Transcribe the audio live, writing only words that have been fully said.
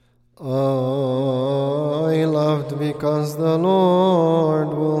I loved because the Lord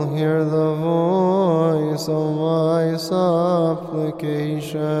will hear the voice of my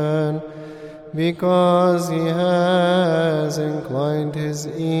supplication, because he has inclined his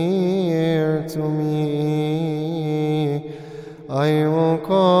ear to me. I will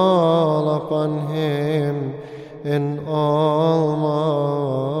call upon him in all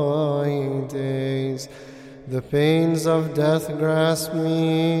my days. The pains of death grasp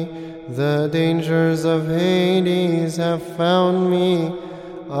me, the dangers of Hades have found me.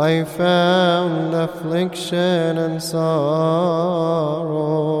 I found affliction and sorrow.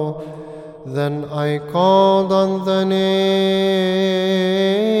 Then I called on the name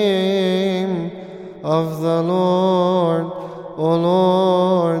of the Lord. O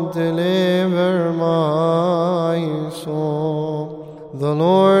Lord, deliver my soul. The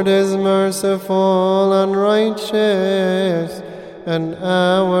Lord is merciful and righteous, and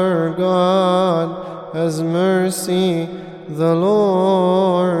our God has mercy. The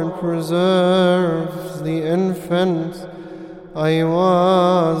Lord preserves the infant. I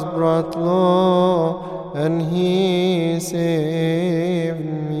was brought low, and he saved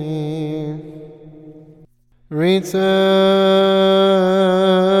me. Return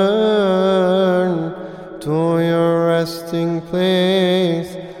to your resting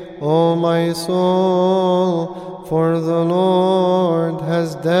place, O my soul, for the Lord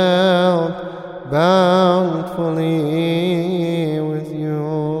has dealt bountifully with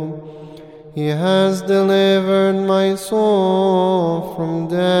you. He has delivered my soul from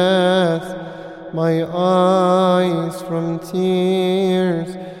death, my eyes from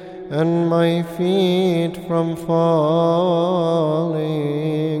tears, and my feet from falling.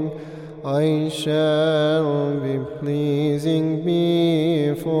 I shall be pleasing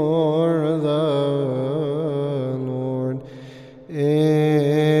before the Lord in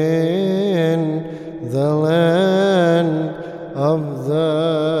the land of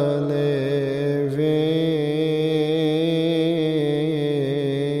the living.